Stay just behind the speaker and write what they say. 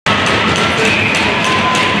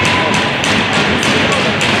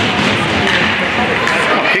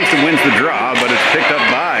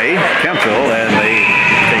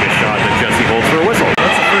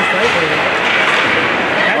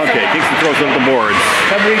out the boards.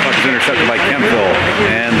 Puck is intercepted by Kemptville,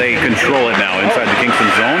 and they control it now inside the Kingston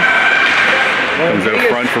zone. Comes out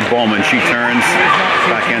front for Bowman. She turns,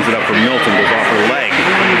 backhands it up for Milton, goes off her leg.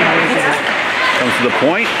 Comes to the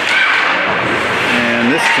point, and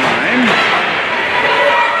this time,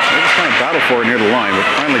 they're just trying to battle for it near the line, but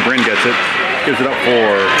finally Bryn gets it, gives it up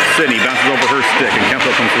for Sydney, bounces over her stick, and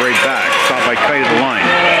Kemptville comes right back, stopped by Kite at the line.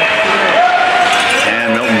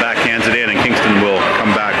 And Milton backhands it in, and Kingston will come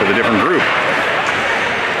back with a different group.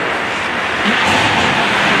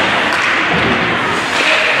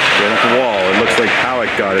 Right at the wall, it looks like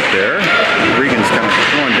Howick got it there. Regan's kind of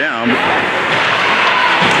throwing down.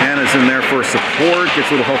 Anna's in there for support,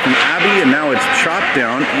 gets a little help from Abby, and now it's chopped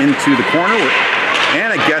down into the corner where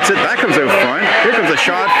Anna gets it. That comes out front. Here comes a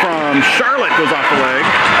shot from Charlotte, goes off the leg.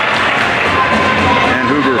 And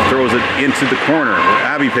Hoover throws it into the corner where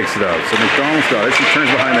Abby picks it up. So McDonald's got it. She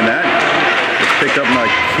turns behind the net. It's picked up by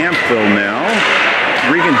Kemptville now.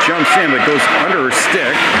 Regan jumps in, but goes under her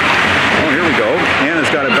stick. Oh, here we go. Anna's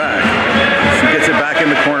got it back. She gets it back in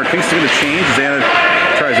the corner. Kingston going to change as Anna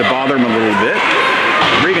tries to bother him a little bit.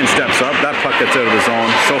 Regan steps up. That puck gets out of the zone.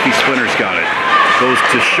 Sophie Splinter's got it. Goes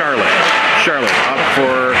to Charlotte. Charlotte up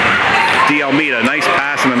for D. Almeida. Nice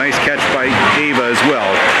pass and a nice catch by Ava as well.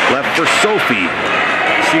 Left for Sophie.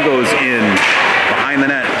 She goes in behind the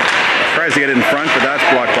net. Tries to get it in front, but that's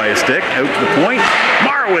blocked by a stick. Out to the point.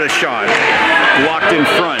 Mara with a shot. Blocked in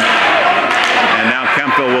front. And now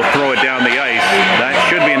Kemptville will throw it down the ice. That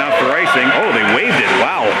should be enough for icing. Oh, they waved it.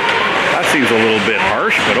 Wow. That seems a little bit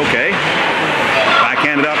harsh, but okay.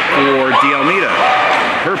 Backhanded up for D. Almeida.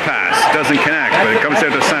 Her pass doesn't connect, but it comes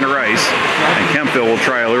out to center ice. And Kemptville will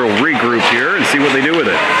try a little regroup here and see what they do with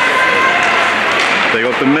it. They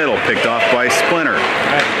go up the middle, picked off by Splinter.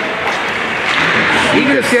 You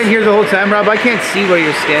gonna stand here the whole time, Rob? I can't see where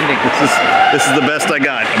you're standing. This is the best I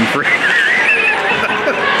got, I'm afraid.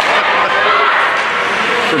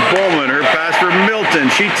 For Bowman, her pass for Milton.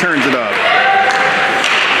 She turns it up.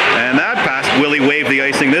 And that pass, will he waive the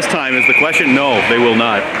icing this time is the question. No, they will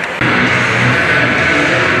not.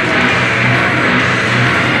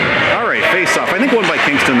 All right, face-off. I think won by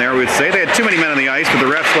Kingston there, we would say. They had too many men on the ice, but the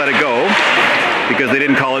refs let it go because they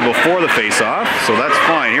didn't call it before the face-off, so that's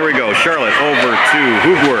fine. Here we go. Charlotte over to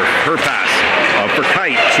Hoogworth. Her pass up for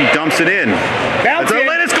Kite. She dumps it in. That's a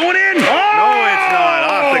let. It's going in. Oh! No, it's not.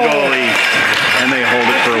 Off the goalie, and they hold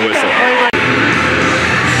it for a whistle.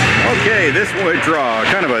 Okay, this was a draw.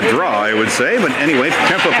 Kind of a draw, I would say, but anyway,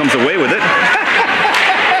 Kemptville comes away with it.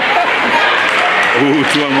 Ooh,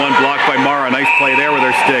 2-on-1 blocked by Mara. Nice play there with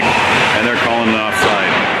her stick, and they're calling an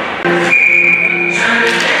offside.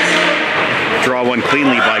 Draw one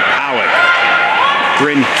cleanly by Powick.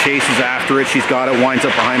 Bryn chases after it. She's got it, winds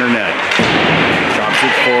up behind her net. Chops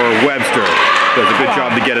it for Webster. Does a good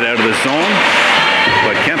job to get it out of the zone.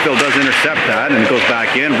 But Kemptville does intercept that, and it goes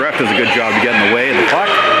back in. Ref does a good job to get in the way of the puck.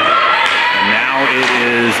 And now it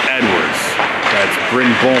is Edwards. That's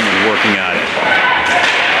Bryn Bowman working at it.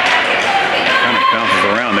 Kind of bounces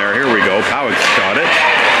around there. Here we go. Powick's got it.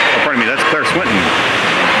 Oh, pardon me, that's Claire Swinton.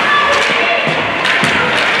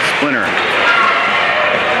 Splinter.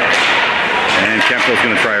 And Kemptville's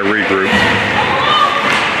going to try a regroup,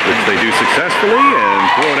 which they do successfully, and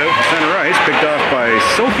throw it out to center ice, picked off by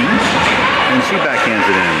Sophie, and she backhands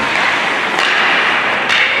it in.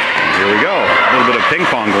 And here we go. A little bit of ping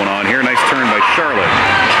pong going on here. Nice turn by Charlotte.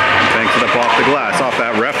 Banks it up off the glass, off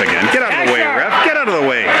that ref again. Get out of the way, ref. Get out of the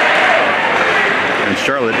way. And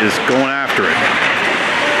Charlotte is going after it.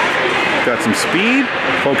 Got some speed,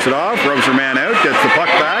 pokes it off, rubs her man out, gets the puck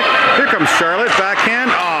back. Here comes Charlotte,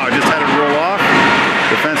 backhand. Oh, just had it roll off.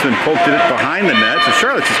 Defenseman poked it behind the net, so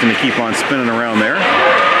Charlotte's just going to keep on spinning around there.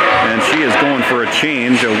 And she is going for a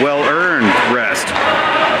change, a well-earned rest.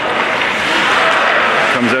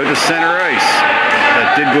 Comes out to center ice.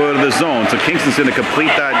 That did go out of the zone, so Kingston's going to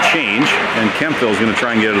complete that change, and Kemptville's going to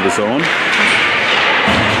try and get out of the zone.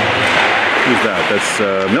 Who's that? That's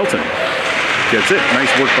Milton. Gets it.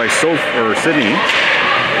 Nice work by Sydney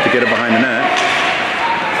to get it behind the net.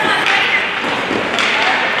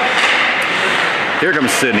 Here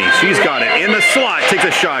comes Sydney. She's got it in the slot. Takes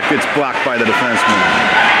a shot. Gets blocked by the defenseman.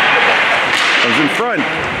 Comes in front.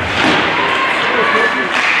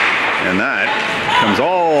 And that comes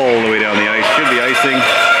all the way down the ice. Should be icing.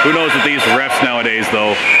 Who knows with these refs nowadays,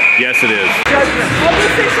 though? Yes, it is.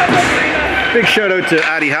 Big shout out to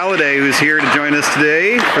Addie Halliday, who's here to join us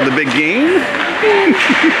today for the big game.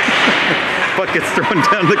 Puck gets thrown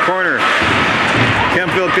down the corner.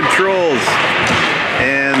 Kemptville controls.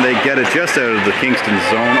 And they get it just out of the Kingston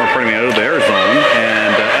zone, or pardon me, out of their zone.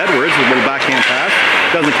 And Edwards with a little backhand pass.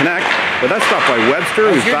 Doesn't connect, but that's stopped by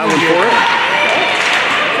Webster, who's battling for it.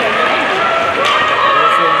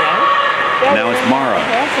 Now it's Mara.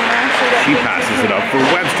 She passes it up for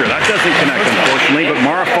Webster. That doesn't connect, unfortunately, but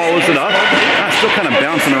Mara follows it up. Still kind of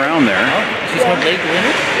bouncing around there. She's not late to win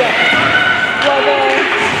it? Well,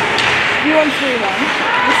 you won 3-1.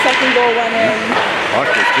 The second goal went in.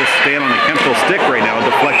 Puck is just staying on the Kemptville stick right now,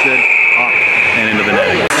 deflected up and into the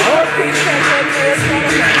net.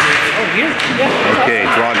 Okay,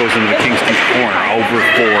 draw goes into the Kingston's corner. Over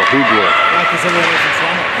for Hugler.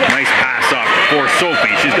 Nice pass up for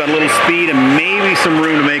Sophie. She's got a little speed and maybe some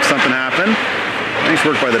room to make something happen. Nice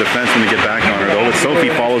work by the defenseman to get back on her though, but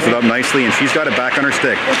Sophie follows it up nicely and she's got it back on her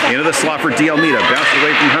stick. Into the slot for D'Almeida, bounced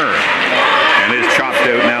away from her. And it is chopped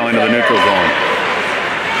out now into the neutral zone.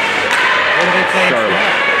 Charlotte.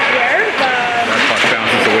 That puck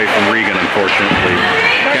bounces away from Regan, unfortunately.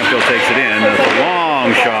 Kemptville takes it in. That's a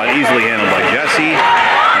long shot, easily handled by Jesse.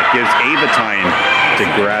 That gives Ava time to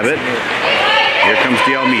grab it. Here comes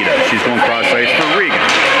D'Almeida. She's going cross ice for Regan.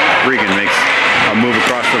 Regan makes a move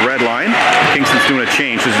across the red line. Kingston's doing a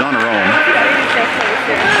change. She's on her own.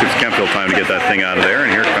 Gives Kemptville time to get that thing out of there. And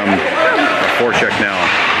here comes a forecheck now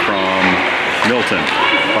from Milton.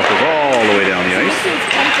 Puck goes all the way down the ice.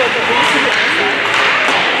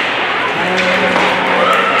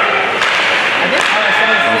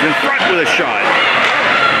 Comes in front with a shot.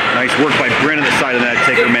 Nice work by Bryn at the side of that.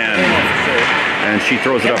 Take her man. And she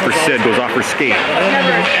throws it up for Sid. Goes off her skate.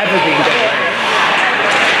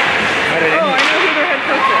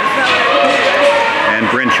 And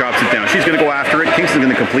Bryn chops it down. She's going to go after it. Kingston's going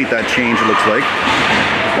to complete that change, it looks like.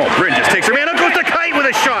 Oh, Bryn just takes her man. Up goes the Kite with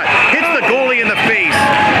a shot. Hits the goalie in the face,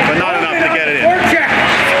 but not enough to get it in.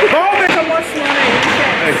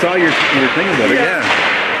 I saw your thing about it, yeah.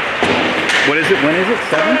 What is it? When is it?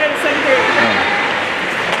 7?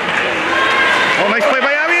 Oh, nice play by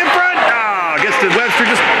Abby in front. Gets to Webster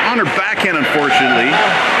just on her backhand, unfortunately.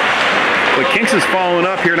 But Kingston's following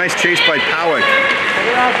up here. Nice chase by Powick.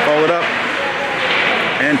 Followed up.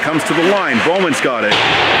 And comes to the line. Bowman's got it.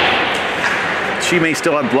 She may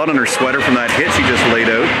still have blood on her sweater from that hit she just laid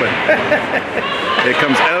out, but it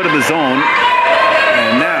comes out of the zone.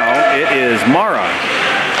 And now it is Mara.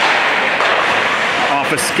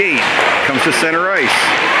 Off a skate. Comes to center ice.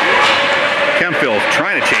 Kemptville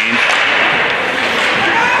trying to change.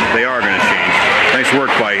 They are going to change. Nice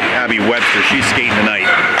work by Abby Webster. She's skating tonight.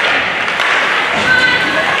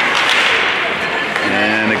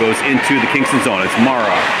 And it goes into the Kingston zone. It's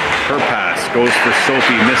Mara. Her pass goes for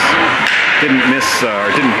Sophie. Didn't hit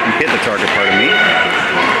the target, pardon me.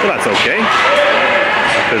 But that's okay,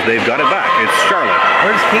 because they've got it back. It's Charlotte.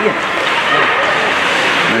 Where's Keegan?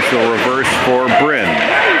 Nice little reverse for Bryn.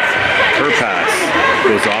 Her pass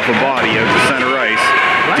goes off a body out to center ice.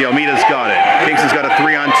 D'Almeida's got it. Kingston's got a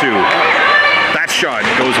 3-on-2. That shot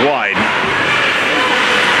goes wide.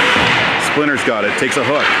 Splinter's got it. Takes a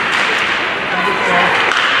hook.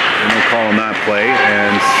 And they'll call on that play,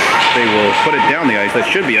 and they will put it down the ice. That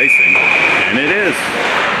should be icing, and it is.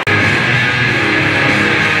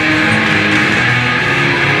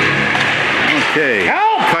 Okay.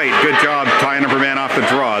 Kite, good job tying up her man off the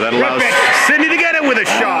draw. That allows Sydney to get it with a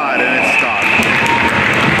shot, and it's stopped.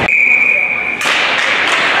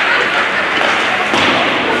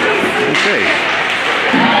 Okay.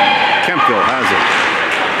 Kemptville has it.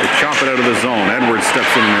 They chop it out of the zone. Edwards steps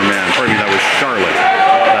in her man. Pardon me, that was Charlotte.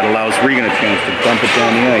 That allows Regan a chance to dump it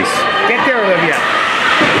down the ice. Get there, Olivia.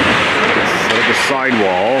 Set up the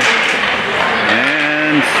sidewall.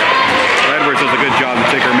 And Edwards does a good job to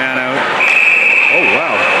take her man out. Oh,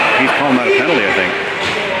 wow. He's calling that a penalty, I think.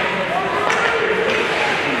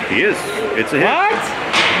 He is. It's a hit. What?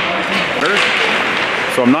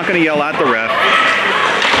 So I'm not going to yell at the ref.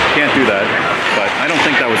 Can't do that. But I don't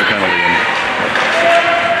think that was a penalty.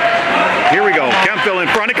 Here we go. Kemptville in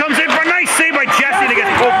front. It comes in for a nice save by Jesse to get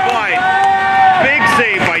poked wide. Big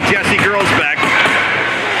save by Jesse Girlsbeck.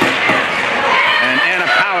 And Anna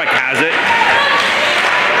Powick has it.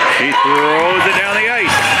 She throws it down the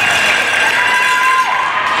ice.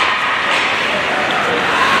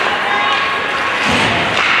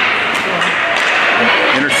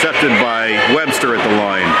 Intercepted by Webster at the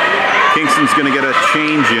line. Kingston's going to get a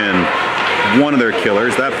change in one of their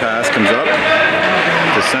killers. That pass comes up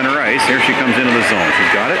to center ice. Here she comes into the zone.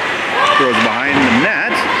 She's got it. Throws it behind the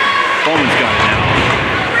net. Bowman's got it now.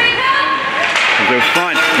 Goes out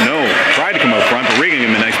front. No. Tried to come out front, but Regan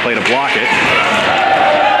gave him a nice play to block it.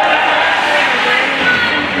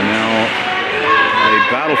 And now they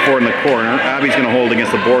battle for it in the corner. Abby's going to hold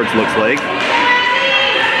against the boards, looks like.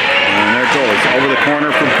 And there it goes. Over the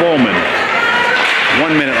corner for Bowman.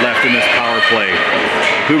 1 minute left in this power play.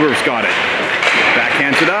 Hoover's got it.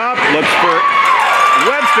 Backhands it up, looks for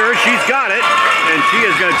Webster. She's got it, and she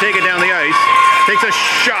is going to take it down the ice. Takes a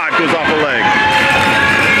shot, goes off a leg.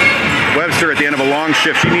 Webster at the end of a long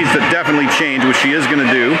shift. She needs to definitely change, which she is going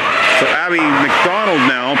to do. So Abby McDonald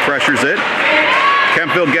now pressures it.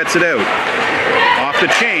 Kemptville gets it out. Off the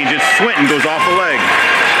change, it's Swinton, goes off a leg.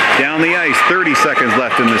 Down the ice, 30 seconds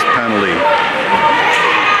left in this penalty.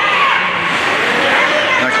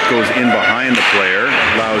 That goes in behind the player,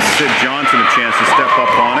 allows Sid Johnson a chance to step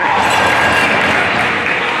up on it.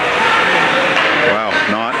 Wow,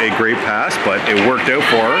 not a great pass, but it worked out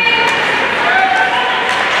for her.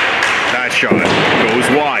 That shot goes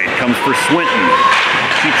wide, comes for Swinton.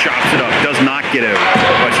 She chops it up, does not get out,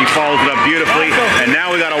 but she follows it up beautifully, and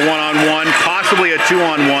now we got a one-on-one, possibly a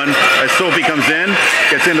two-on-one, as Sophie comes in,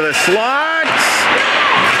 gets into the slot,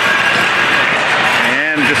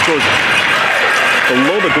 and just goes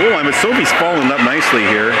below the goal line, but Sophie's following up nicely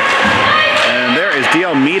here. And there is D.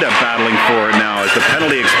 Almeida battling for it now as the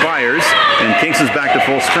penalty expires, and Kingston's back to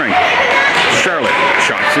full strength. Charlotte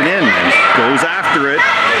chops it in and goes after it.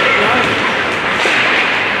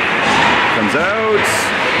 Comes out.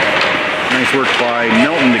 Nice work by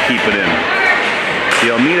Milton to keep it in. D.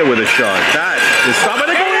 Almeida with a shot. That is stopped by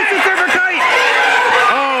the goal. It's a server kite.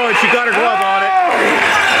 Oh, and she got her glove on it.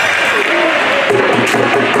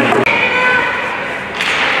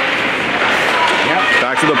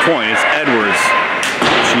 Back to the point. It's Edwards.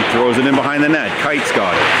 She throws it in behind the net. Kite's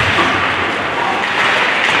got it.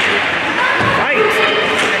 Kite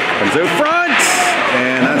comes out front,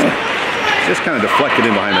 and that's just kind of deflected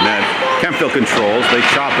in behind the net. Kemptville controls. They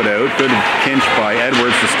chop it out. Good pinch by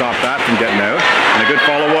Edwards to stop that from getting out. And a good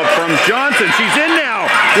follow-up from Johnson. She's in now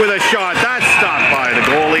with a shot. That's stopped by the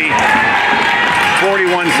goalie.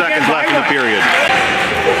 41 seconds left in the period.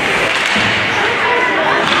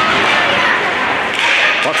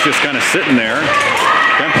 Puck's just kind of sitting there.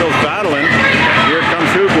 Kemptville's battling. Here comes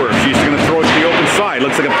Hooper. She's going to throw it to the open side.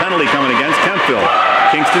 Looks like a penalty coming against Kemptville.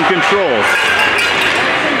 Kingston controls.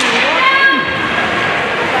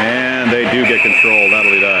 And they do get control.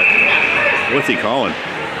 That'll be that. What's he calling?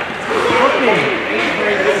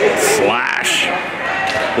 Slash.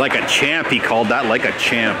 Like a champ, he called that. Like a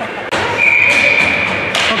champ.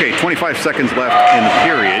 Okay, 25 seconds left in the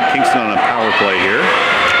period. Kingston on a power play here.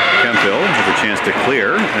 Kemptville has a chance to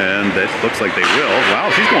clear, and it looks like they will.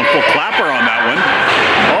 Wow, she's going full clapper on that one.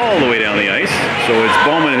 All the way down the ice. So it's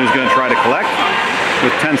Bowman who's going to try to collect.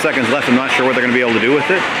 With 10 seconds left, I'm not sure what they're going to be able to do with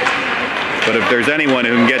it. But if there's anyone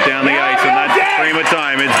who can get down the ice in that frame of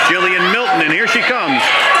time, it's Jillian Milton, and here she comes.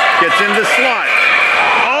 Gets into the slot.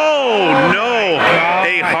 Oh, no.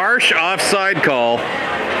 A harsh offside call.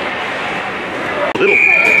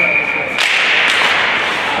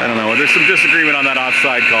 I don't know. There's some disagreement on that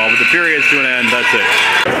offside call, but the period's to an end. That's it.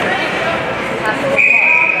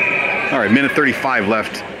 All right, minute 35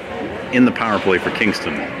 left in the power play for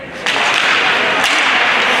Kingston.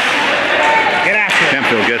 Get after it.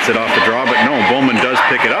 Kemptville gets it off the draw, but no, Bowman does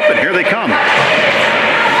pick it up, and here they come.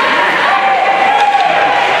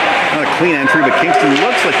 Not a clean entry, but Kingston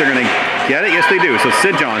looks like they're going to get it. Yes, they do. So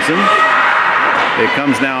Sid Johnson. It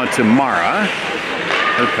comes now to Mara.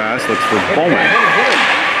 Her pass looks for Bowman.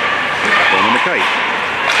 Bowman the kite.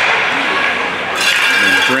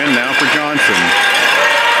 And Bryn now for Johnson.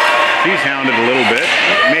 She's hounded a little bit.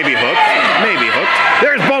 Maybe hooked. Maybe hooked.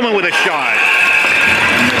 There's Bowman with a shot.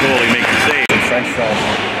 And the goalie makes the save. French fries.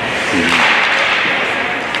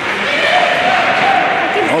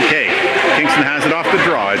 Okay. Kingston has it off the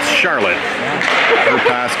draw. It's Charlotte. Her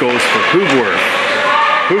pass goes for Hoogworth.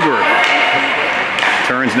 Hoogworth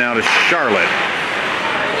turns now to Charlotte.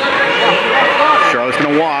 Charlotte's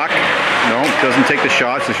going to walk. No, doesn't take the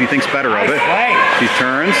shot, so she thinks better of it. She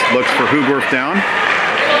turns, looks for Hoogworth down.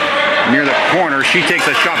 Near the corner, she takes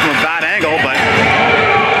a shot from a bad angle, but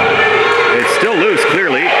it's still loose,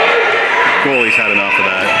 clearly. Goalie's had enough of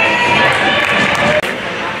that.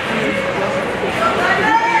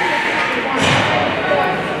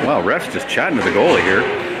 Well, ref's just chatting to the goalie here.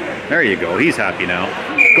 There you go, he's happy now.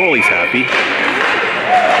 Goalie's happy.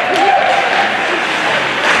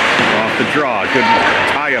 Off the draw, good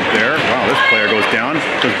tie up there. Wow, this player goes down,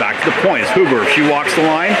 goes back to the point. It's Hoover. She walks the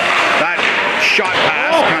line. That shot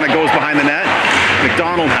pass kind of goes behind the net.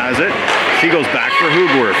 McDonald has it. She goes back for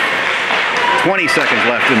Hoogworth. 20 seconds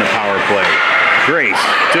left in the power play. Grace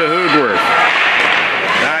to Hoogworth.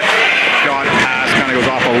 That shot pass kind of goes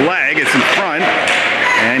off a leg. It's in front.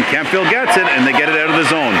 And Kemptville gets it, and they get it out of the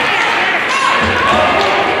zone.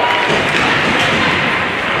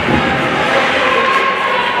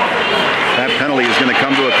 That penalty is going to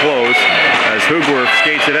come to a close as Hoogworth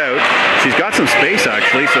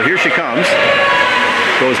so here she comes.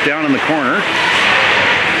 Goes down in the corner.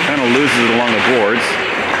 Kind of loses it along the boards.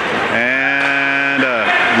 And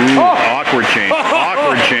awkward change.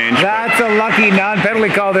 Awkward change. That's a lucky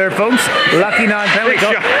non-penalty call there, folks. Lucky non-penalty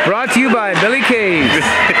call. Brought to you by Billy K's.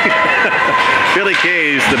 Billy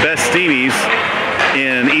K's, the best steamies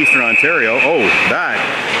in Eastern Ontario. Oh, that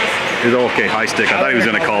is okay. High stick. I thought he was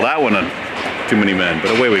going to call that one too many men,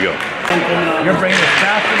 but away we go. Your brain is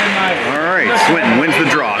faster than mine. All right, Swinton wins the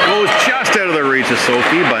draw. Goes just out of the reach of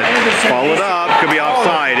Sophie, but followed up. Could be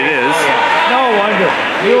offside. It is. No wonder.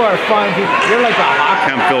 You are fun. You're like a hawk.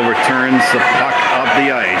 Kemptville returns the puck up the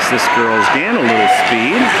ice. This girl's gained a little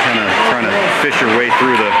speed, kind of trying to fish her way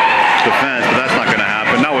through the defense, but that's not going to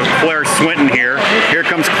happen. Now with Claire Swinton here. Here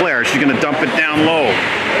comes Claire. She's going to dump it down low.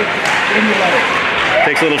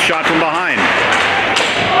 Takes a little shot from behind.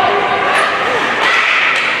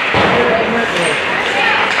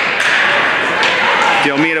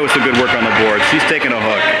 Almeida with some good work on the board. She's taking a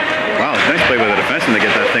hook. Wow, nice play by the defenseman to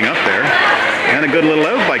get that thing up there. And a good little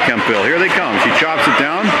out by Kemptville. Here they come. She chops it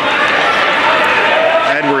down.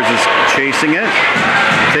 Edwards is chasing it.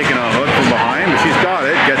 Taking a hook from behind, but she's got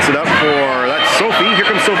it. Gets it up for, that's Sophie. Here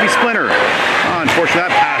comes Sophie Splinter. Unfortunately,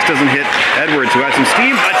 that pass doesn't hit Edwards, who has some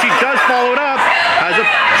steam, but she does follow it up. Has a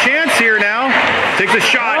chance here now. Takes a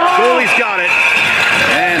shot. Goalie's got it.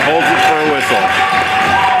 And holds it for a whistle.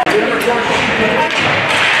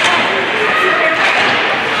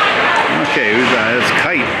 Okay, who's that? It's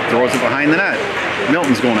Kite. Throws it behind the net.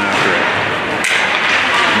 Milton's going after it.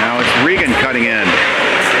 Now it's Regan cutting in.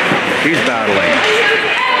 He's battling.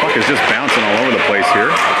 Puck is just bouncing all over the place here.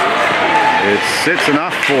 It sits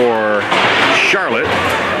enough for Charlotte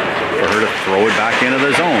for her to throw it back into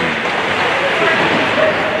the zone.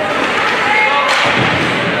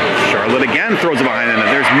 Charlotte again throws it behind the net.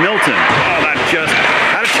 There's Milton. Oh, that just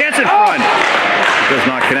had a chance in front. Does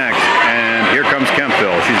not connect. And here comes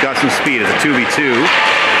Kemptville. She's got some speed. It's a 2v2.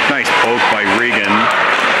 Nice poke by Regan.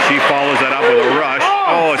 She follows that up with a rush.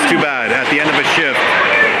 Oh, it's too bad. At the end of a shift,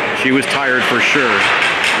 she was tired for sure.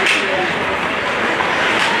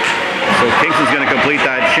 So Kingston's going to complete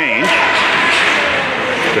that change.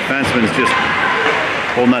 Defenseman's just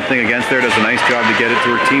holding that thing against there. Does a nice job to get it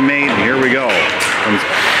to her teammate. And here we go. Comes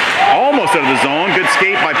almost out of the zone. Good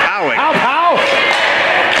skate by Powick. Ow, ow.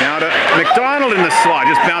 Now to McDonald in the slot.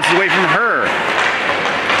 Just bounces away from her.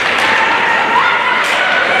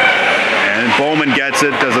 And Bowman gets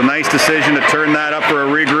it. Does a nice decision to turn that up for a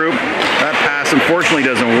regroup. That pass unfortunately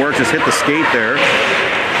doesn't work. Just hit the skate there.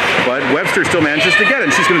 But Webster still manages to get it.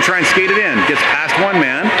 And she's going to try and skate it in. Gets past one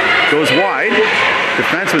man. Goes wide.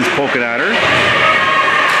 Defenseman's poking at her.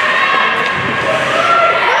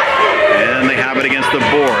 And they have it against the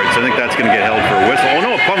boards. I think that's going to get held for a whistle. Oh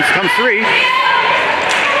no, it comes free.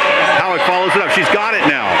 Howick follows it up. She's got it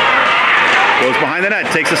now. Goes behind the net.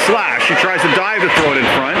 Takes a slash. She tries to dive to throw it in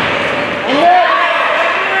front.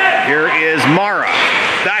 Here is Mara.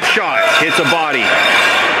 That shot hits a body.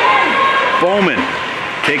 Bowman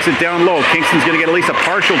takes it down low. Kingston's going to get at least a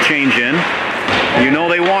partial change in. You know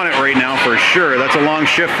they want it right now for sure. That's a long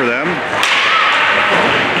shift for them.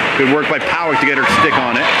 Good work by Powick to get her stick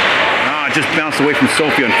on it. It just bounced away from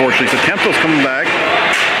Sophie, unfortunately. So Kemptville's coming back.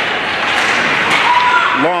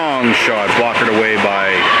 Long shot, blockered away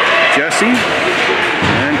by Jesse.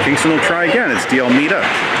 And Kingston will try again. It's D'Almeida.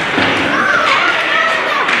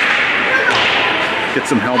 Get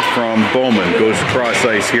some help from Bowman. Goes cross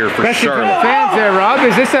ice here for Charlotte. Fans there, Rob.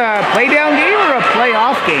 Is this a play down game or a play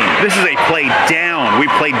off game? This is a play down. We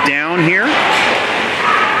play down here.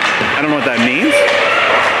 I don't know what that means,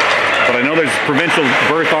 but I know there's provincial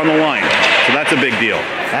berth on the line, so that's a big deal.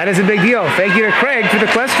 That is a big deal. Thank you to Craig for the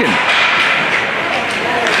question.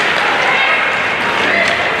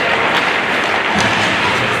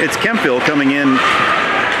 It's Kemptville coming in.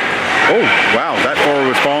 Oh, wow, that forward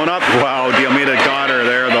was falling up. Wow, D'Almeida got her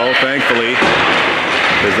there, though, thankfully,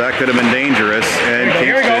 because that could have been dangerous. And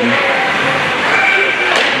Kingston,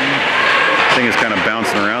 thing is kind of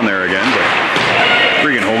bouncing around there again, but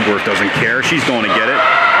Regan Holdworth doesn't care. She's going to get it,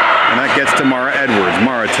 and that gets to Mara Edwards.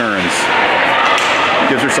 Mara turns,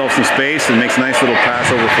 gives herself some space, and makes a nice little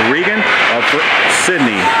pass over for Regan. Up for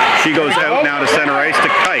Sydney. She goes out now to center ice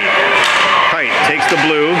to Kite. Kite takes the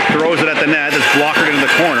blue, throws it at the net, that's blockered into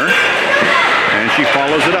the corner, and she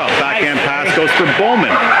follows it up. Backhand pass goes for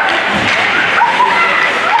Bowman.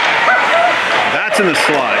 That's in the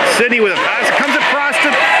slot. Sydney with a pass, comes across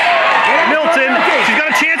to Milton. She's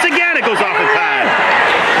got a chance again. It goes off the pad.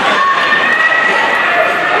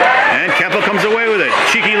 And Kemptville comes away with it.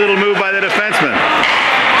 Cheeky little move by the defenseman.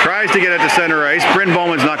 Tries to get it to center ice. Bryn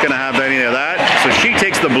Bowman's not going to have any of that, so she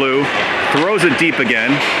takes the blue. throws it deep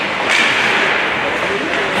again.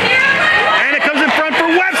 And it comes in front for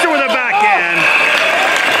Webster with a backhand.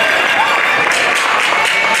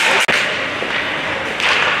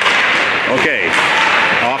 Okay,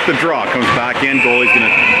 off the draw, comes back in. Goalie's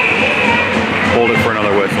gonna hold it for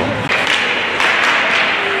another whistle.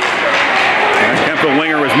 Kemptville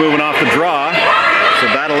winger was moving off the draw, so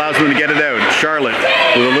that allows him to get it out. Charlotte,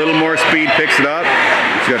 with a little more speed, picks it up.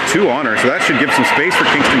 She's got 2 on her, so that should give some space for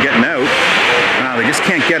Kingston getting out. They just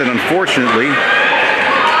can't get it, unfortunately.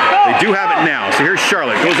 They do have it now, so here's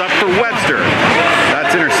Charlotte. Goes up for Webster.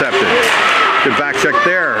 That's intercepted. Good back check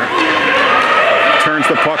there. Turns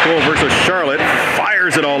the puck over, so Charlotte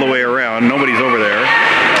fires it all the way around. Nobody's over there.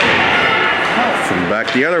 From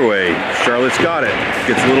back the other way. Charlotte's got it.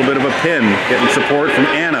 Gets a little bit of a pin. Getting support from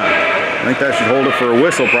Anna. I think that should hold it for a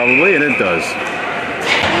whistle probably, and it does.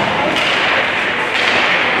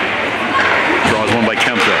 Draws one by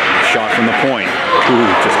Kemptville. Shot from the point. Ooh,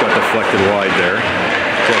 just got deflected wide there.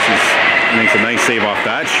 Jesse's makes a nice save off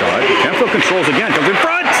that shot. Kemptville controls again. Comes in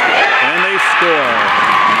front! And they score.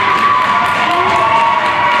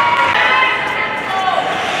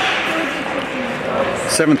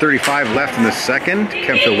 7:35 left in the second.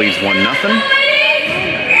 Kemptville leads 1-0.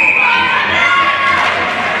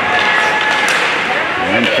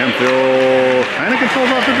 And Kemptville kind of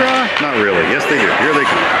controls off the draw. Not really. Yes, they do. Here they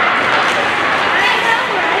come.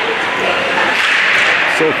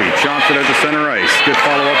 Sophie chomps it out to center ice. Good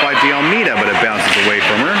follow-up by D'Almeida, but it bounces away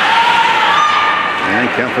from her.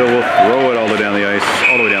 And Kemptville will throw it all the way down the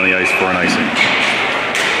ice for an icing.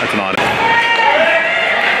 That's an odd.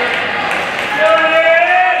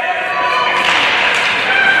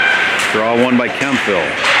 Draw one by Kemptville.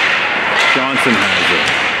 Johnson has it.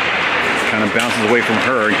 Kind of bounces away from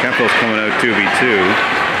her, and Kemptville's coming out 2v2.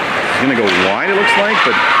 He's going to go wide, it looks like,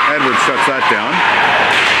 but Edwards shuts that down.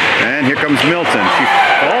 And here comes Milton. She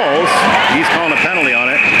falls. He's calling a penalty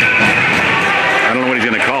on it. I don't know what he's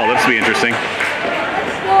going to call. This will be interesting.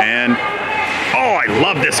 And, oh, I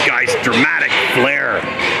love this guy's dramatic flair.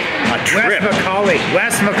 A trip.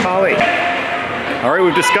 Wes McCauley. All right,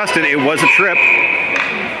 we've discussed it. It was a trip.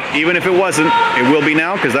 Even if it wasn't, it will be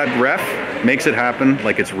now because that ref makes it happen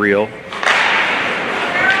like it's real.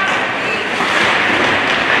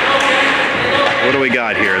 What do we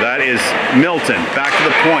got here? That is Milton. Back to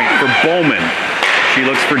the point for Bowman. She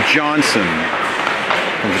looks for Johnson.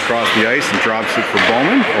 Comes across the ice and drops it for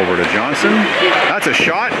Bowman. Over to Johnson. That's a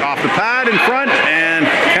shot off the pad in front, and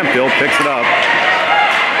Kemptville picks it up.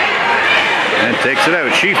 And takes it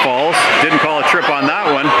out. She falls. Didn't call a trip on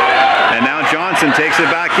that one. And now Johnson takes it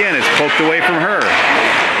back in. It's poked away from her.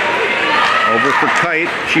 Over for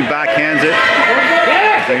Kite. She backhands it.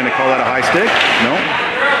 Is they going to call that a high stick? No.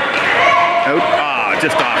 Out.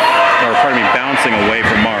 Just off. Or pardon me, bouncing away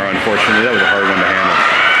from Mara, unfortunately. That was a hard one to handle.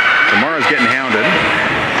 So Mara's getting hounded.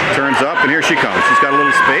 Turns up, and here she comes. She's got a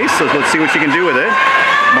little space, so let's see what she can do with it.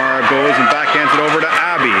 Mara goes and backhands it over to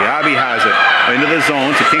Abby. Abby has it into the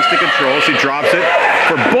zone, so Kingston controls. She drops it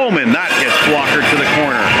for Bowman. That gets blocker to the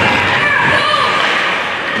corner.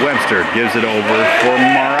 Webster gives it over for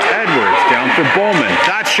Mara Edwards. Down for Bowman.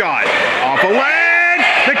 That shot off a leg.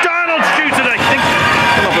 McDonald shoots it. I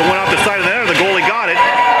don't know if it went off the side of the net or the goalie got it.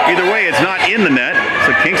 Either way, it's not in the net.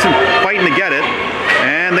 So Kingston fighting to get it.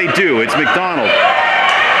 And they do. It's McDonald.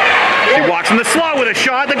 She walks in the slot with a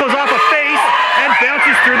shot that goes off a face and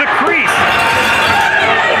bounces through the crease.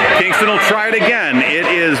 Kingston will try it again. It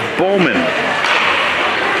is Bowman.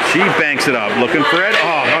 She banks it up, looking for it.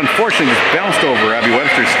 Oh, unfortunately, just bounced over Abby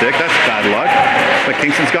Webster's stick. That's bad luck. But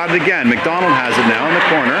Kingston's got it again. McDonald has it now in the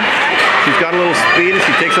corner. She's got a little speed as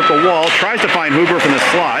she takes up the wall. Tries to find Hoover from the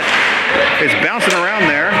slot. It's bouncing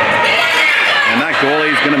around there. And that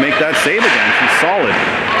goalie's going to make that save again. She's solid.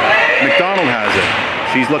 McDonald has it.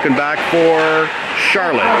 She's looking back for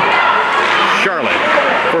Charlotte. Charlotte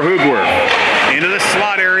for Hoogworth. Into the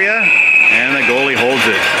slot area. And the goalie holds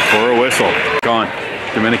it for a whistle. Gone.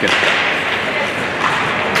 Dominican.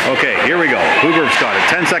 Okay, here we go. Hoogworth's got it.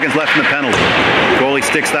 10 seconds left in the penalty. Goalie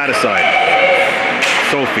sticks that aside.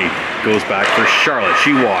 Sophie goes back for Charlotte.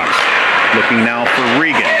 She walks. Looking now for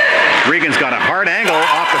Regan. Regan's got a hard angle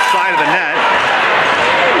off the side of the net.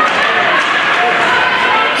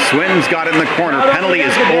 Swinton's got it in the corner. Penalty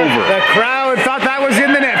is over. The crowd thought that was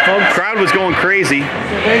in the net, folks. Crowd was going crazy.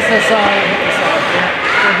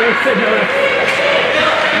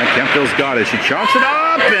 And Kemptville's got it. She chops it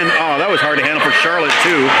up, and oh, that was hard to handle for Charlotte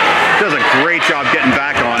too. Does a great job getting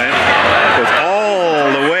back on it. Goes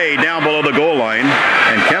all the way down below the goal line,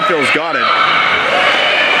 and Kemptville's got it.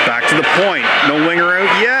 Back to the point. No winger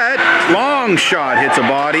out yet. Long shot hits a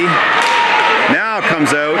body. Now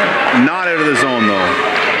comes out, not out of the zone though.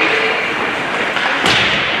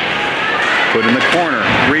 Put in the corner.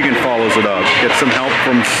 Regan follows it up. Gets some help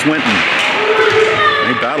from Swinton.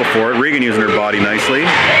 They battle for it. Regan using her body nicely.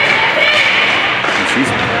 And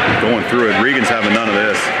she's going through it. Regan's having none of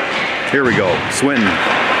this. Here we go. Swinton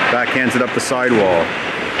backhands it up the sidewall.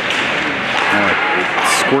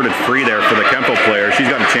 Squirted free there for the Kemptville player. She's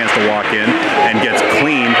got a chance to walk in and gets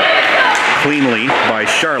cleanly by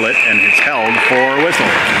Charlotte, and it's held for a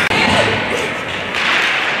whistle.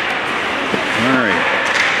 All right.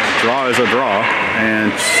 Draw is a draw,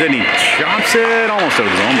 and Sydney chops it almost out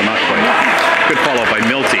of the zone, but not quite. Good follow-up by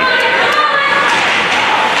Milty.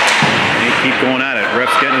 They keep going at it.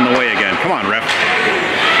 Ref's getting in the way again. Come on, ref.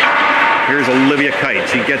 Here's Olivia Kite.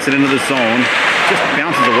 She gets it into the zone. Just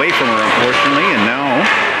bounces away from her, unfortunately, and now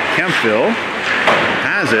Kemptville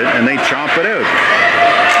has it, and they chop it out.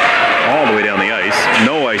 All the way down the ice.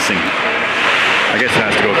 No icing. I guess it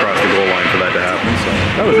has to go across the goal line for that to happen, so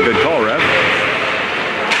that was a good call, ref.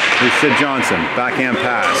 Here's Sid Johnson, backhand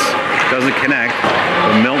pass. Doesn't connect,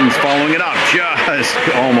 but Milton's following it up. Just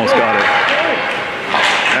almost got it.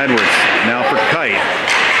 Edwards, now for Kite.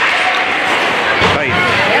 Kite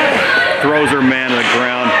throws her man to the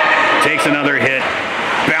ground, takes another hit,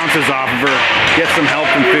 bounces off of her, gets some help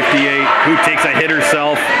from 58, who takes a hit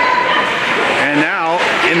herself. And now,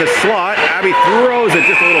 in the slot, Abby throws it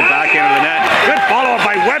just a little backhand of the net. Good follow-up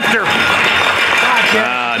by Webster.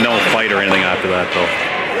 No fight or anything after that, though.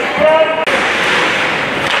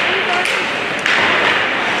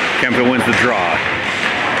 Kemptville wins the draw.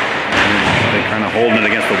 They're kind of holding it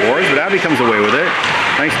against the Warriors, but Abby comes away with it.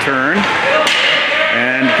 Nice turn.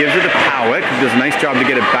 And gives it to Powick, who does a nice job to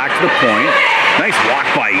get it back to the point. Nice walk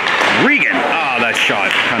by Regan. That shot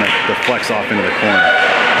kind of deflects off into the corner.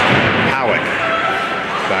 Powick.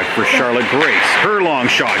 Back for Charlotte Grace. Her long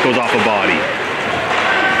shot goes off a body.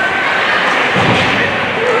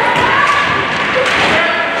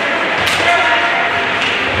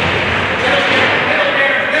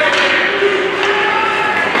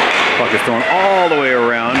 Puck is thrown all the way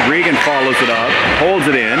around. Regan follows it up, holds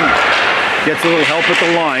it in, gets a little help at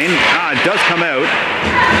the line. It does come out.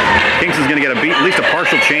 Kingston's going to get at least a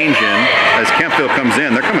partial change in as Kemptville comes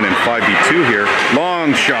in. They're coming in 5v2 here.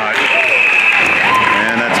 Long shot.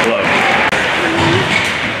 And that's glove.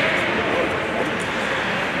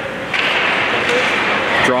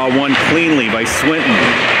 Draw one cleanly by Swinton.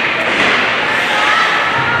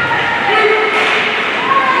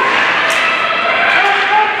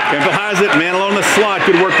 Kemptville has it, man alone in the slot.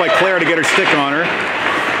 Good work by Claire to get her stick on her.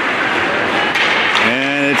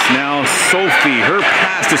 And it's now Sophie. Her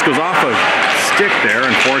pass just goes off a stick there,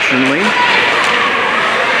 unfortunately.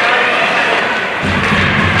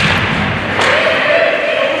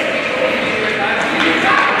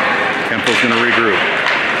 Kemptville's going to regroup.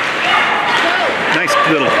 Nice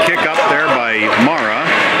little kick up there by Mara.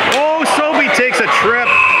 Oh, Sophie takes a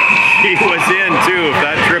trip. She was in too if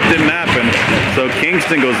that trip didn't happen. So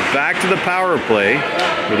Kingston goes back to the power play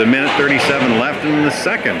with 1:37 left in the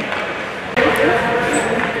second.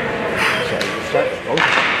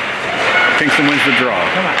 Kingston wins the draw.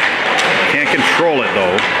 Can't control it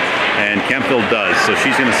though, and Kemptville does, so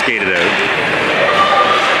she's going to skate it out.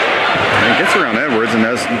 And gets around Edwards and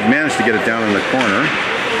has managed to get it down in the corner.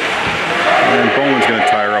 And Bowman's going to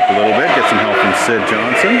tie her up a little bit, get some help from Sid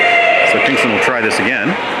Johnson. So Kingston will try this again.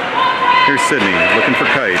 Here's Sydney looking for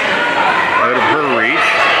Kite. Out of her reach.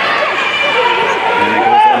 And it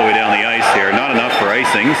goes all the way down the ice here. Not enough for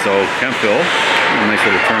icing, so Kemptville, a nice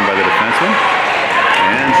little turn by the defenseman.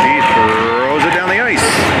 And she throws it down the ice.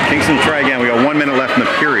 Kingston will try again. We got 1 minute left in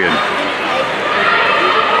the period.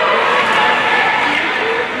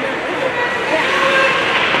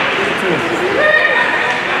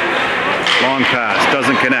 Long pass,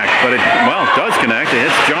 doesn't connect, but it, well, does connect. It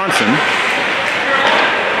hits Johnson.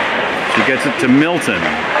 She gets it to Milton.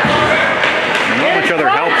 Not much other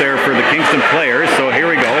help there for the Kingston players, so here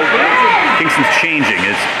we go. Kingston's changing.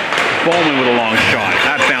 It's Bowman with a long shot.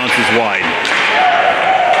 That bounces wide.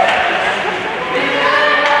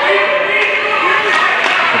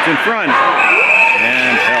 It's in front.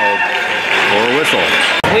 And held for a whistle.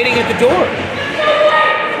 Waiting at the door.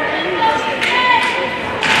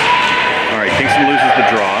 All right, Kingston loses the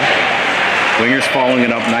draw. Winger's following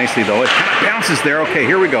it up nicely, though. It kind of bounces there. Okay,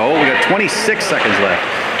 here we go. We got 26 seconds left.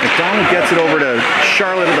 McDonald gets it over to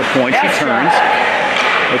Charlotte at the point. She turns.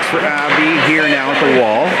 Looks for Abby here now at the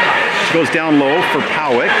wall. She goes down low for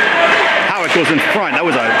Powick. Powick goes in front. That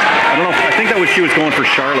was a, I don't know, I think that was, she was going for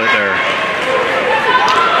Charlotte there.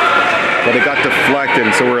 But it got deflected,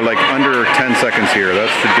 and so we're like under 10 seconds here.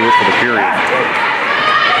 That should do it for the period.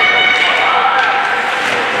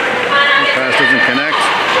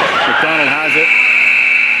 McDonald has it.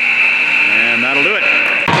 And that'll do it.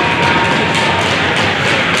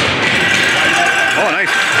 Oh, nice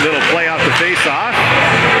little play off the face-off.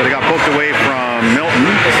 But it got poked away from Milton.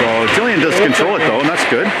 So Jillian does control it though, and that's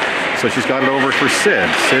good. So she's got it over for Sid.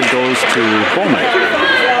 Sid goes to Bowman.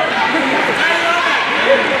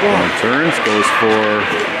 Bowman turns, goes for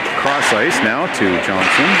cross ice now to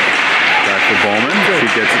Johnson. Back for Bowman. She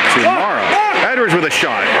gets it to Mara. Edwards with a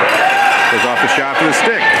shot. Goes off the shaft of the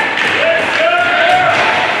stick.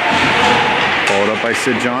 Followed up by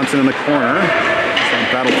Sid Johnson in the corner. Trying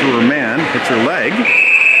to battle through her man. Hits her leg.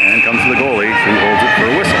 And comes to the goalie, who holds it for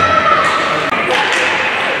a whistle.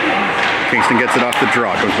 Kingston gets it off the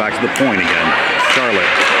draw. Goes back to the point again. Charlotte.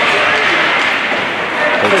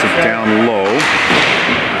 Puts it down low.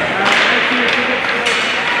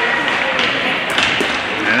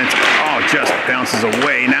 And it's, oh, just bounces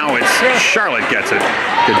away. Now it's Charlotte gets it.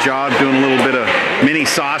 Good job doing a little bit of mini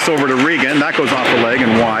sauce over to Regan. That goes off the leg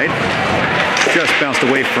and wide. Just bounced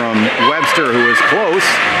away from Webster, who is close.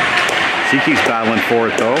 She keeps battling for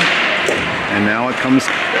it though. And now it comes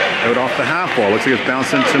out off the half wall. Looks like it's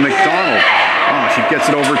bounced into McDonald. Oh, she gets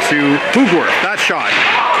it over to Hugworth. That shot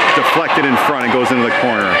deflected in front and goes into the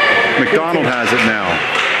corner. McDonald has it now.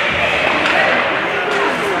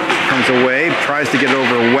 Comes away, tries to get it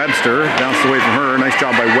over Webster. Bounced away from her. Nice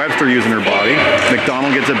job by Webster using her body.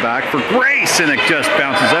 McDonald gets it back for Grace, and it just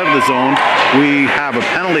bounces out of the zone. We have a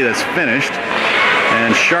penalty that's finished,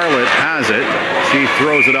 and Charlotte has it. She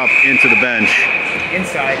throws it up into the bench.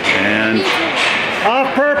 Inside. And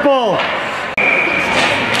Off purple.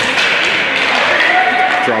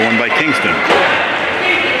 draw one by Kingston.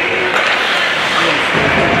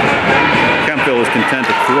 Kemptville is content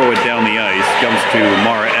to throw it down the ice. Comes to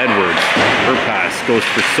Mara Edwards. Her pass goes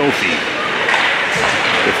for Sophie.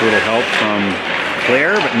 Gets a little help from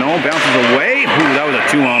Claire, but no, bounces away. Ooh, that was a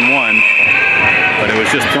 2-on-1. But it was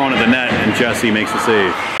just thrown at the net, and Jesse makes the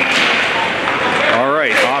save. All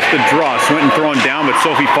right, off the draw. Swinton throwing down, but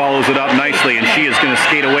Sophie follows it up nicely, and she is going to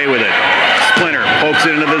skate away with it. Splinter pokes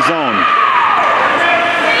it into the zone.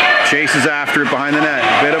 Chases after it behind the net.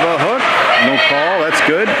 Bit of a hook. No call. That's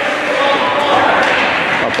good.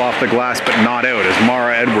 Up off the glass, but not out as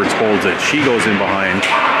Mara Edwards holds it. She goes in behind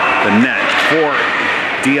the net. For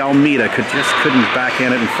D'Almeida couldn't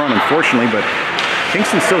backhand it in front, unfortunately, but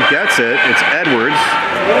Kingston still gets it. It's Edwards.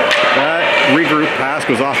 That regroup pass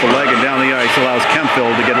goes off the leg and down the ice, allows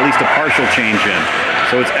Kemptville to get at least a partial change in.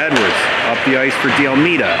 So it's Edwards up the ice for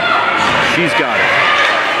D'Almeida. She's got it.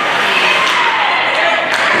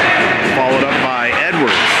 Followed up by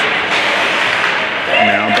Edwards.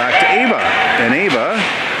 Now back to Ava. And Ava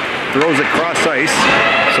throws it cross ice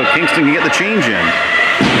so Kingston can get the change in.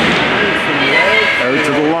 Out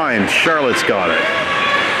to the line. Charlotte's got it.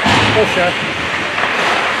 Go shot.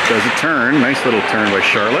 Does a turn. Nice little turn by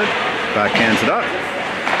Charlotte. Backhands it up.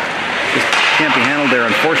 Just can't be handled there,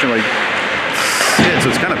 unfortunately. So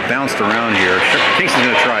it's kind of bounced around here. Kingston's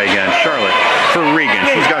going to try again. Charlotte for Regan.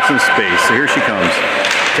 She's got some space. So here she comes.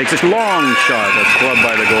 Takes this long shot. That's clubbed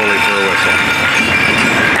by the goalie for a whistle.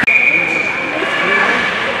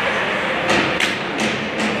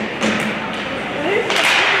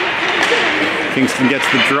 Kingston gets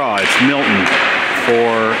the draw. It's Milton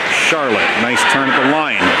for Charlotte. Nice turn at the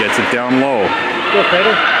line. Gets it down low. Go,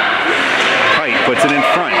 Peter. Kite puts it in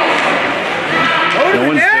front. No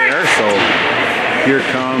one's there, so here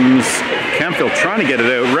comes Kemptville trying to get it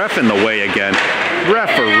out. Ref in the way again.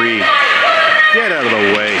 Referee, get out of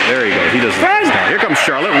the way. There you go. He doesn't. Here comes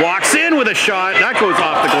Charlotte. Walks in with a shot. That goes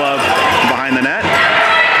off the glove behind the net.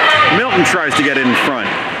 Milton tries to get it in front.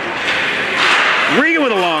 Regan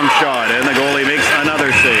with a long shot, and the goalie makes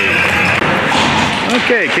another save.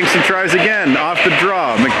 Okay, Kingston tries again, off the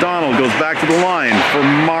draw. McDonald goes back to the line for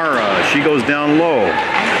Mara. She goes down low.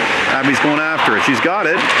 Abby's going after it. She's got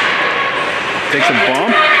it. Takes a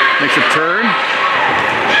bump, makes a turn.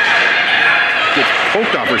 Gets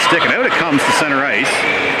poked off her stick, and out it comes to center ice.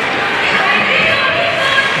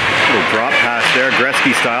 Little drop pass there,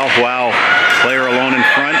 Gretzky style. Wow, player alone in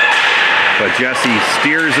front. But Jesse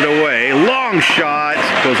steers it away. Long shot,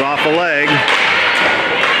 goes off the leg.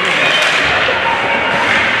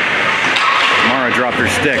 Mara dropped her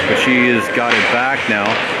stick, but she has got it back now.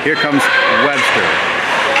 Here comes Webster.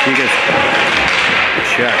 She gets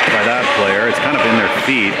checked by that player. It's kind of in their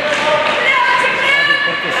feet.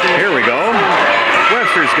 Here we go.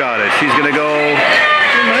 Webster's got it. She's going to go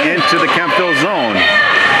into the Kemptville zone.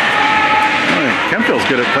 Kemptville's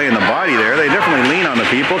good at playing the body there. They definitely lean on the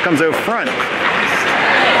people. Comes out front.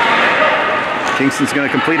 Kingston's going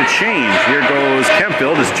to complete a change. Here goes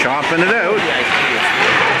Kemptville just chopping it out.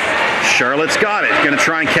 Charlotte's got it. Gonna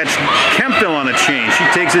try and catch Kemptville on a chain. She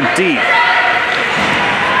takes it deep.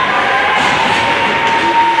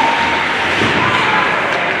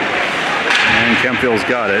 And Kemptville's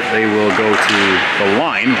got it. They will go to the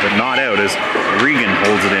line, but not out as Regan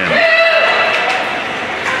holds it in.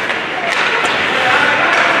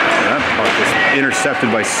 That puck was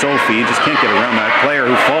intercepted by Sophie. Just can't get around that player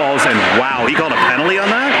who falls. And wow, he called a penalty on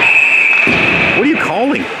that? What are you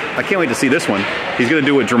calling? I can't wait to see this one. He's going to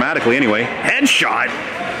do it dramatically anyway. Headshot.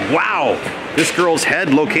 Wow. This girl's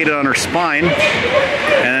head located on her spine.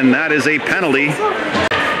 And that is a penalty.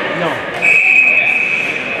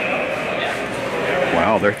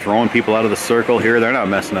 Wow, they're throwing people out of the circle here. They're not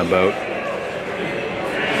messing about.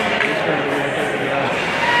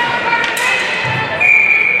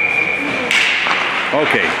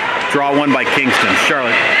 Okay, draw one by Kingston.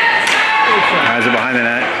 Charlotte has it behind the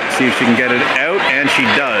net. See if she can get it out, and she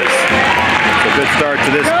does. So good start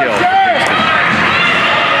to this kill for Kingston.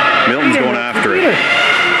 Milton's going after it.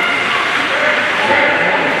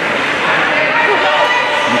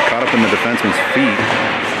 Caught up in the defenseman's feet.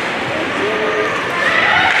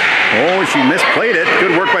 Oh, she misplayed it.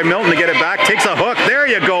 Good work by Milton to get it back. Takes a hook. There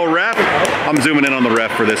you go, ref. I'm zooming in on the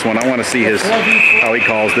ref for this one. I want to see how he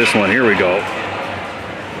calls this one. Here we go.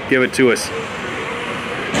 Give it to us.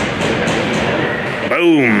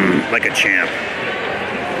 Boom, like a champ.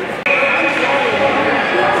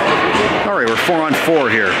 All right, we're 4-on-4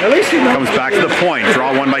 here. At least comes back to the point.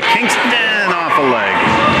 Draw one by Kingston off a leg.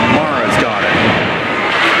 Mara's got it.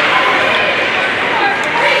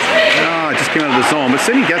 Oh, it just came out of the zone, but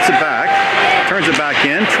Sydney gets it back, turns it back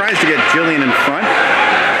in, tries to get Jillian in front.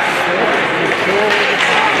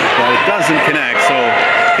 But it doesn't connect, so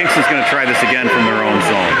Kingston's going to try this again from their own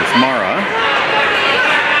zone. It's Mara.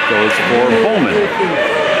 Goes for Bowman.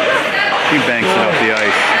 He banks it off the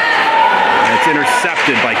ice. And it's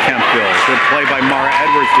intercepted by Kemptville. Good play by Mara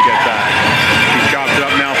Edwards to get that. She chops it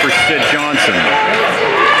up now for Sid Johnson.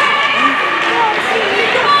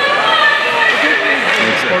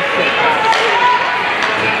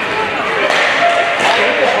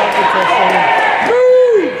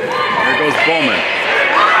 There goes Bowman.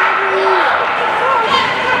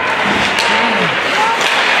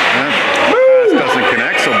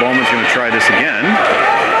 Try this again.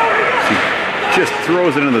 She just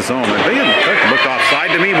throws it into the zone. I think it looked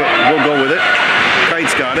offside to me, but we'll go with it.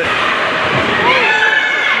 Kite's got it.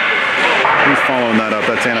 Who's following that up?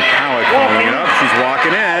 That's Anna Powick following it up. She's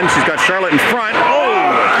walking in. She's got Charlotte in front. Oh!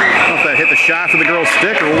 I don't know if that hit the shaft of the girl's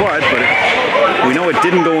stick or what, but we know it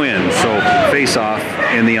didn't go in. So face off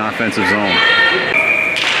in the offensive zone.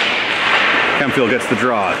 Kemptville gets the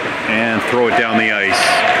draw and throw it down the ice.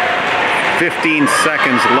 15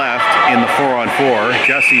 seconds left in the 4-on-4.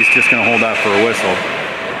 Jesse's just going to hold that for a whistle.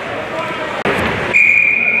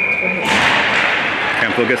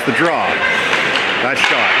 Kemptville gets the draw. That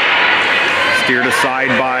shot steered aside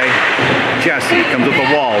by Jesse. Comes up the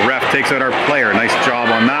wall. Ref takes out our player. Nice job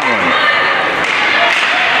on that one.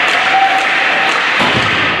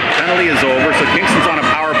 Penalty is over, so Kingston's on a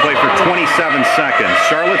power play for 27 seconds.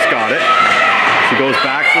 Charlotte's got it. She goes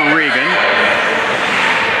back for Regan.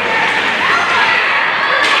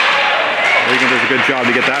 Regan does a good job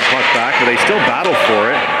to get that puck back, but they still battle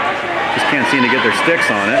for it. Just can't seem to get their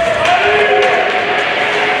sticks on it.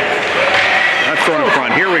 That's thrown in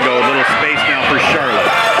front. Here we go. A little space now for Charlotte.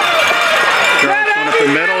 Charlotte's going up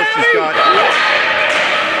the middle. She's got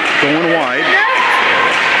going wide.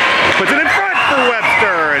 Puts it in front for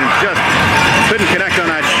Webster, and just couldn't connect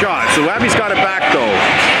on that shot. So Abby's got it back, though.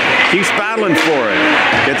 Keeps battling for it.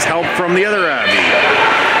 Gets help from the other Abby.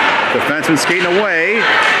 Defenseman skating away.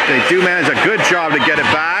 They do manage a good job to get it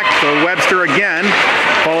back. So Webster again,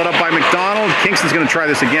 followed up by McDonald. Kingston's going to try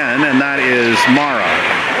this again, and that is Mara.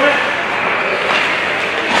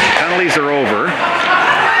 Penalties are over.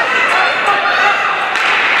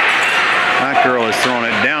 That girl is throwing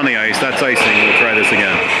it down the ice. That's icing. We'll try this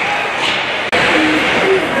again.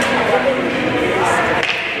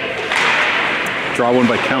 Draw one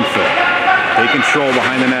by Kemptville. They control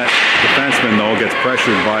behind the net. Defenseman, though, gets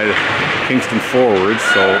pressured by the Kingston forwards,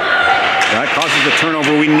 so that causes the turnover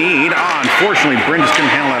we need. Unfortunately, Bryn just couldn't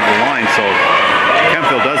handle that at the line, so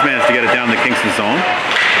Kemptville does manage to get it down to the Kingston zone.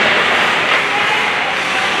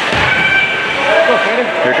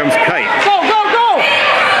 Here comes Kite. Go, go, go!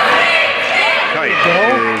 Kite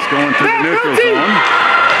is going through the neutral zone.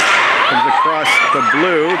 Comes across the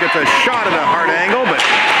blue, gets a shot at a hard angle, but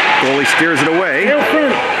goalie steers it away.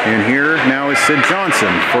 And here now is Sid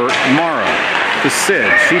Johnson for Mara. To Sid.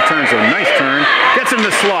 She turns a nice turn. Gets in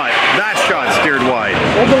the slot. That shot steered wide.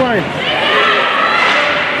 Hold the line.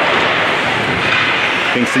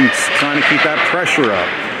 Kingston's trying to keep that pressure up.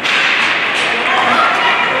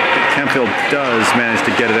 Kemptville does manage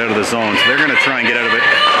to get it out of the zone, so they're going to try and get out of it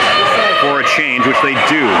for a change, which they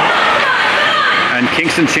do. And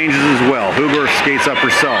Kingston changes as well. Huber skates up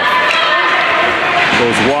herself.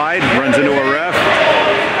 Goes wide, runs into a ref.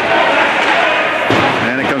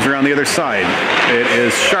 And it comes around the other side. It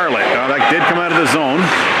is Charlotte. Now that did come out of the zone.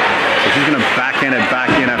 So she's going to backhand it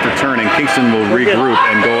back in after turning. Kingston will regroup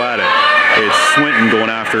and go at it. It's Swinton going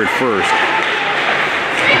after it first.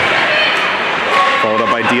 Followed up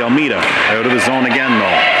by D'Almeida. Out of the zone again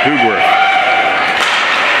though. Hugworth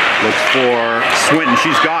looks for Swinton.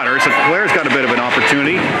 She's got her. So Claire's got a bit of an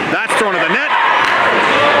opportunity. That's thrown to the net.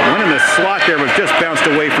 Went in the slot there, but just bounced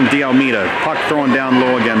away from D'Almeida. Puck thrown down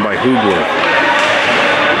low again by Hugworth.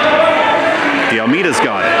 D'Almeida's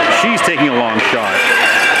got it. She's taking a long shot.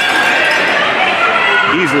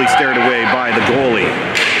 Easily stared away by the goalie.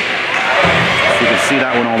 You can see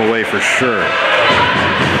that one all the way for sure.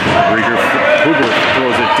 Hugworth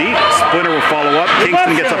throws it deep. Splinter will follow up.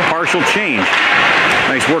 Kingston gets a partial change.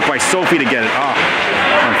 Nice work by Sophie to get it.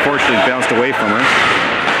 Unfortunately bounced away from her.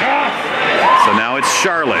 So now it's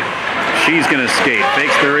Charlotte. She's going to skate.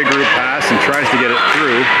 Fakes the regroup pass and tries to get it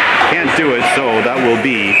through. Can't do it, so that will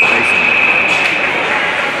be icing.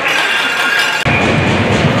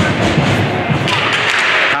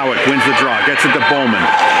 Howick wins the draw. Gets it to Bowman.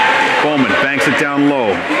 Bowman banks it down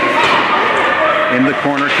low. In the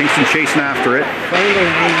corner. Kingston chasing after it.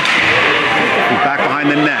 Back behind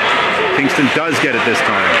the net. Kingston does get it this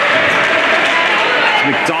time.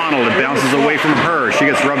 McDonald, it bounces away from her. She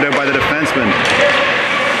gets rubbed out by the defenseman.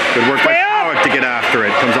 Good work by Howick to get after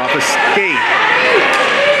it. Comes off a skate.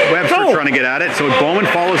 Webster trying to get at it, so Bowman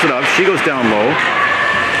follows it up. She goes down low.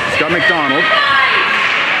 She's got McDonald.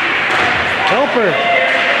 Help her.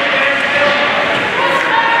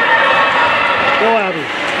 Go, Abby.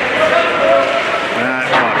 That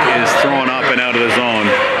puck is thrown up and out of the zone.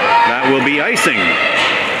 That will be icing.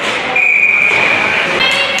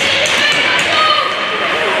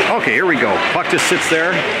 Okay, here we go. Puck just sits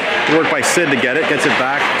there. Good work by Sid to get it. Gets it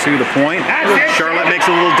back to the point. Charlotte makes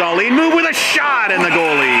a little Darlene move with a shot, and the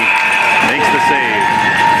goalie makes the save.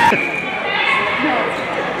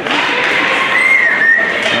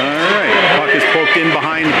 All right, puck is poked in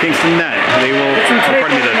behind the Kingston net. They will.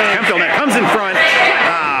 Pardon me, the Kemptville net comes in front.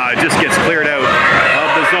 It just gets cleared out of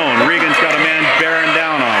the zone. Regan's got a man bearing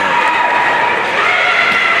down on her.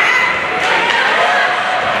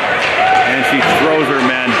 And she throws her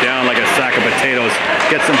man down like a sack of potatoes.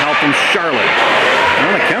 Gets some help from Charlotte.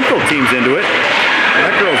 Well, the Kemptville team's into it.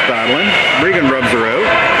 That girl's battling. Regan rubs her out.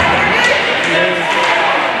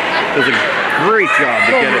 Does a great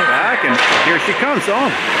job to get it back, and here she comes.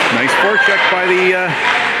 Oh, nice forecheck by the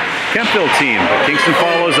Kemptville team. But Kingston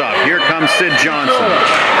follows up. Here comes Sid Johnson.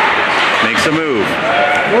 Makes a move.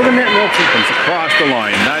 Comes across the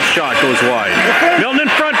line. That shot goes wide. Milton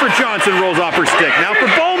in front for Johnson. Rolls off her stick. Now for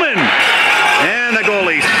Bowman. And the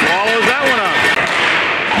goalie swallows that one up.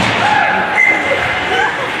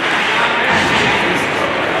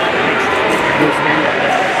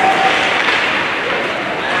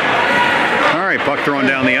 All right, puck thrown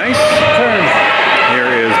down the ice. Here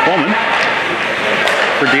is Bowman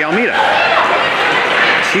for D'Almeida.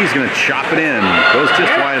 She's going to chop it in. Goes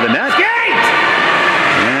just wide of the net.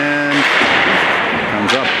 And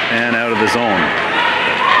comes up and out of the zone.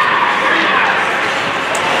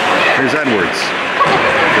 Here's Edwards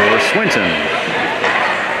for Swinton.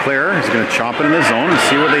 Claire is going to chop it in the zone and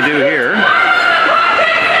see what they do here.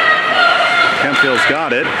 Kemptville's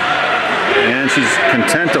got it. And she's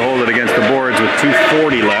content to hold it against the boards with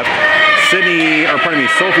 2:40 left. Sophie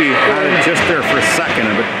had it just there for a second,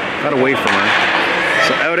 but got away from her.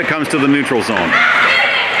 So out it comes to the neutral zone.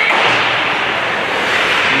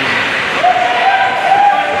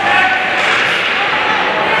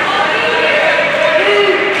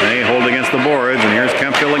 They hold against the boards, and here's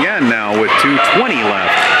Kemptville again now with 2:20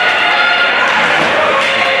 left.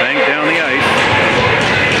 Banked down the ice.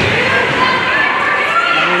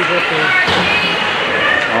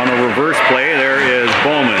 On a reverse play, there is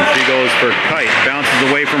Bowman. She goes for Kite, bounces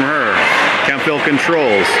away from her. Kemptville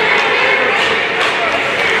controls.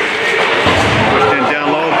 Pushed in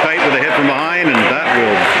down low, Kite with a hit from behind, and that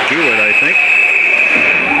will do it, I think.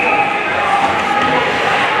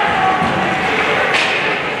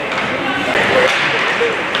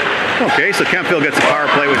 Okay, so Kemptville gets a power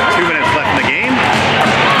play with 2 minutes left in the game.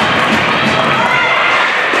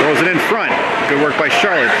 Throws it in front. Good work by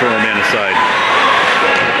Charlotte for a man aside.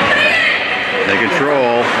 They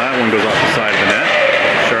control. That one goes off the side of the net.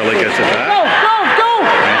 Charlotte gets it back. Go!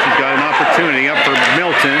 And she's got an opportunity up for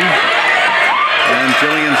Milton. And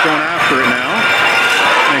Jillian's going after it now.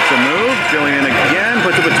 Makes a move. Jillian again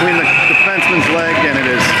puts it between the defenseman's leg, and it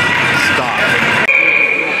is stopped.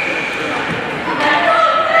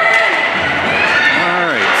 All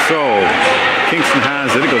right, so Kingston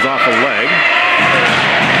has it. It goes off a leg.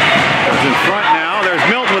 Goes in front now. There's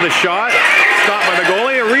Milton with a shot. Stopped by the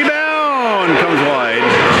goalie. A rebound comes wide.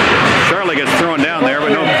 Charlotte gets thrown down there,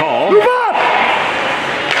 but no call.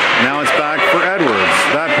 Now it's back for Edwards.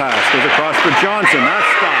 That pass goes across for Johnson. That's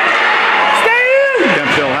stopped. Stay in!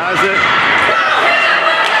 Kemptville has it.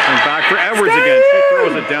 And back for Edwards again. She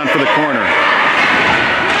throws it down for the corner.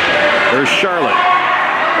 There's Charlotte.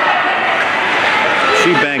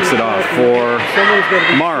 She banks it off for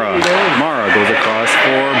Mara. Mara goes across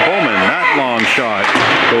for Bowman. That long shot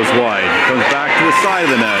goes wide. Comes back to the side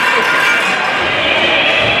of the net.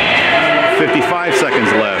 55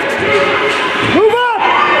 seconds left. Move up!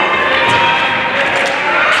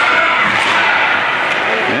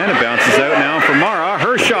 And it bounces out now for Mara.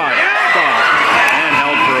 Her shot. Stopped. And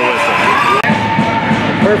held for a whistle.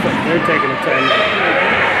 Perfect. They're taking a time.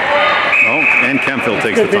 Oh, and Kemptville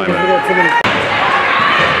takes the timeout.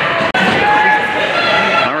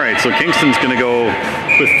 All right, so Kingston's going to go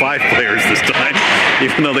with 5 players this time,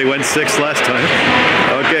 even though they went 6 last time.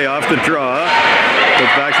 Okay, off the draw.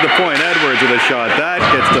 Goes back to the point. Edwards with a shot. That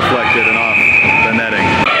gets deflected and off the netting.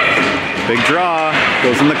 Big draw.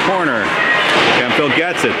 Goes in the corner. Kemptville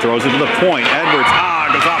gets it. Throws it to the point. Edwards,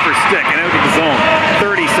 goes off her stick and out of the zone.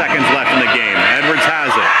 30 seconds left in the game. Edwards has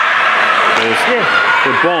it. Goes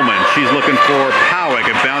for Bowman. She's looking for Powick.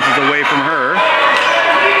 It bounces away from her.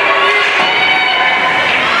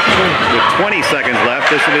 With 20 seconds left,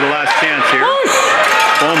 this will be the last chance here.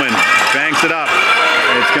 Bowman banks it up.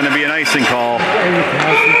 It's going to be an icing call.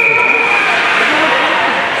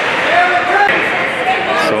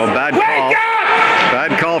 So a bad call.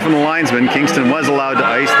 Bad call from the linesman. Kingston was allowed to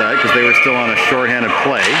ice that because they were still on a shorthanded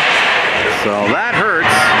play. So that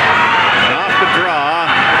hurts. And off the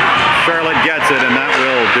draw, Charlotte gets it, and that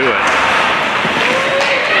will do it.